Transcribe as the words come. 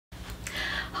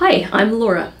Hi, I'm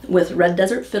Laura with Red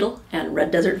Desert Fiddle and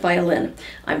Red Desert Violin.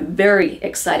 I'm very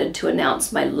excited to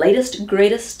announce my latest,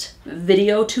 greatest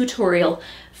video tutorial,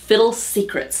 Fiddle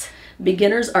Secrets.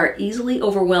 Beginners are easily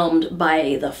overwhelmed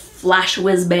by the flash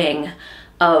whiz bang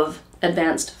of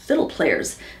advanced fiddle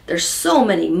players. There's so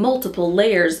many multiple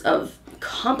layers of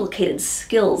complicated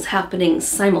skills happening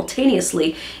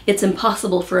simultaneously, it's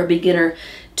impossible for a beginner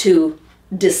to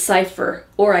decipher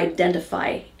or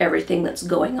identify everything that's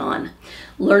going on.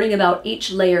 Learning about each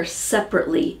layer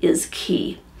separately is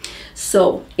key.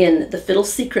 So in the Fiddle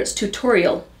Secrets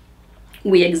tutorial,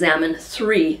 we examine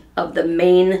 3 of the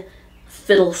main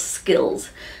fiddle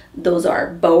skills. Those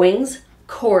are bowings,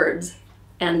 chords,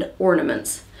 and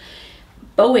ornaments.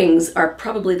 Bowings are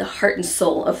probably the heart and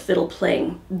soul of fiddle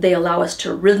playing. They allow us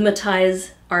to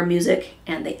rhythmatize our music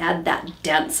and they add that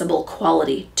danceable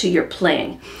quality to your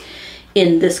playing.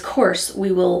 In this course,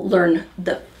 we will learn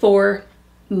the 4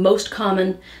 most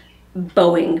common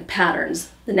bowing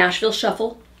patterns: the Nashville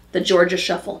Shuffle, the Georgia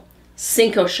Shuffle,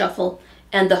 Cinco Shuffle,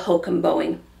 and the Hokum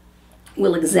bowing.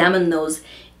 We'll examine those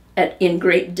in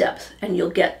great depth, and you'll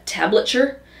get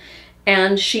tablature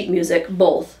and sheet music,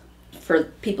 both for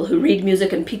people who read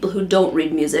music and people who don't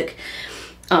read music.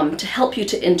 To help you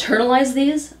to internalize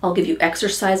these, I'll give you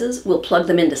exercises, we'll plug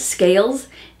them into scales,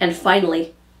 and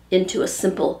finally into a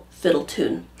simple fiddle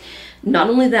tune. Not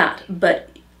only that, but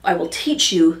I will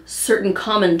teach you certain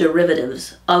common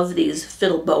derivatives of these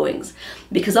fiddle bowings,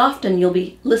 because often you'll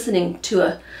be listening to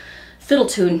a fiddle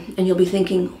tune and you'll be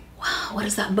thinking, wow, what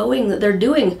is that bowing that they're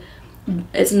doing?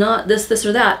 It's not this, this,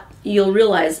 or that. You'll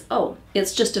realize, oh,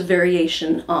 it's just a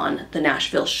variation on the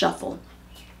Nashville Shuffle.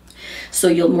 So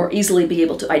you'll more easily be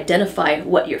able to identify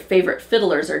what your favorite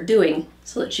fiddlers are doing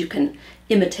so that you can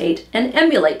imitate and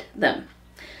emulate them.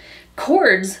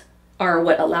 Chords are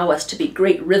what allow us to be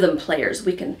great rhythm players.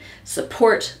 We can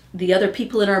support the other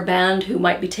people in our band who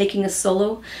might be taking a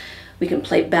solo. We can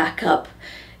play backup.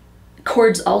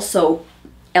 Chords also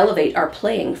elevate our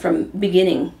playing from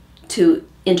beginning to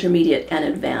intermediate and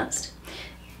advanced.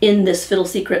 In this Fiddle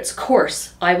Secrets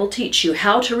course, I will teach you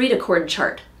how to read a chord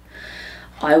chart.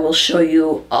 I will show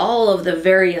you all of the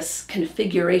various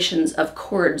configurations of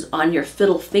chords on your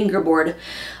fiddle fingerboard.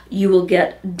 You will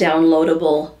get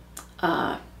downloadable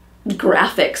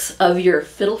graphics of your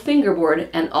fiddle fingerboard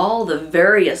and all the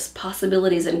various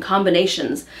possibilities and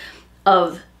combinations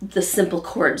of the simple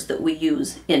chords that we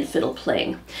use in fiddle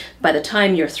playing. By the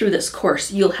time you're through this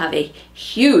course, you'll have a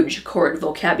huge chord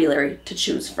vocabulary to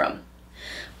choose from.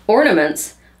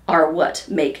 Ornaments are what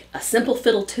make a simple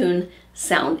fiddle tune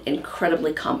sound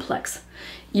incredibly complex.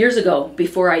 Years ago,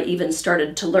 before I even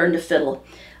started to learn to fiddle,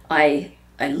 I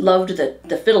loved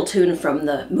the fiddle tune from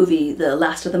the movie The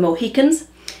Last of the Mohicans,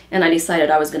 and I decided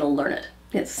I was going to learn it.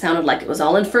 It sounded like it was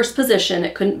all in first position.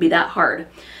 It couldn't be that hard.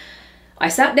 I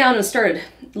sat down and started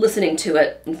listening to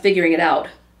it and figuring it out,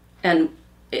 and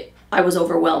I was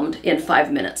overwhelmed in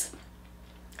 5 minutes.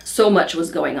 So much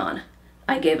was going on.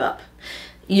 I gave up.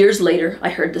 Years later, I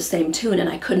heard the same tune, and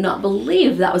I could not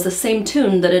believe that was the same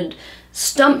tune that had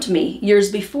stumped me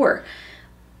years before.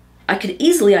 I could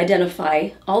easily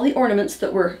identify all the ornaments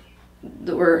that were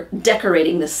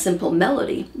decorating this simple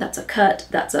melody. That's a cut,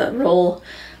 that's a roll,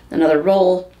 another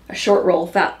roll, a short roll,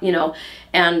 fat,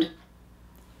 and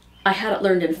I had it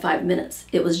learned in 5 minutes.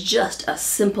 It was just a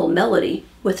simple melody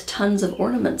with tons of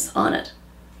ornaments on it.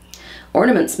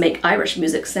 Ornaments make Irish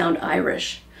music sound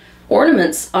Irish.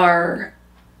 Ornaments are,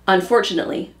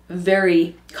 unfortunately,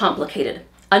 very complicated,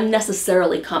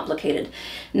 unnecessarily complicated,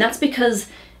 and that's because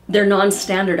they're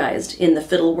non-standardized in the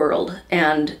fiddle world,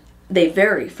 and they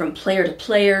vary from player to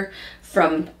player,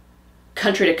 from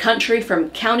country to country, from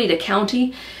county to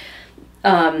county.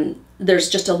 There's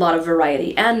just a lot of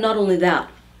variety. And not only that,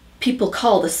 people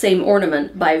call the same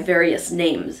ornament by various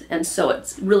names, and so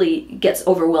it really gets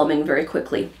overwhelming very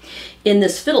quickly. In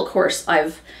this fiddle course,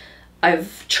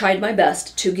 I've tried my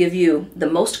best to give you the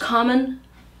most common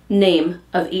name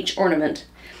of each ornament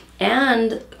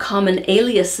and common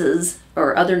aliases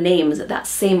or other names that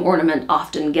same ornament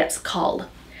often gets called.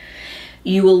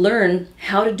 You will learn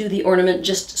how to do the ornament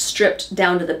just stripped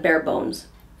down to the bare bones,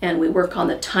 and we work on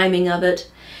the timing of it,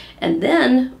 and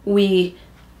then we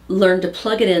learn to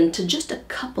plug it into just a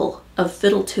couple of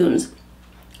fiddle tunes,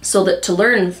 so that to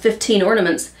learn 15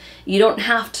 ornaments, you don't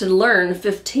have to learn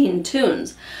 15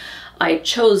 tunes. I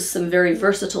chose some very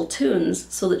versatile tunes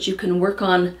so that you can work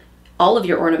on all of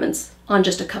your ornaments on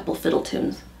just a couple fiddle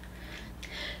tunes.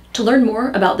 To learn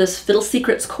more about this Fiddle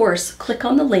Secrets course, click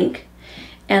on the link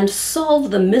and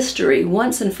solve the mystery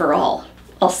once and for all.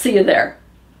 I'll see you there.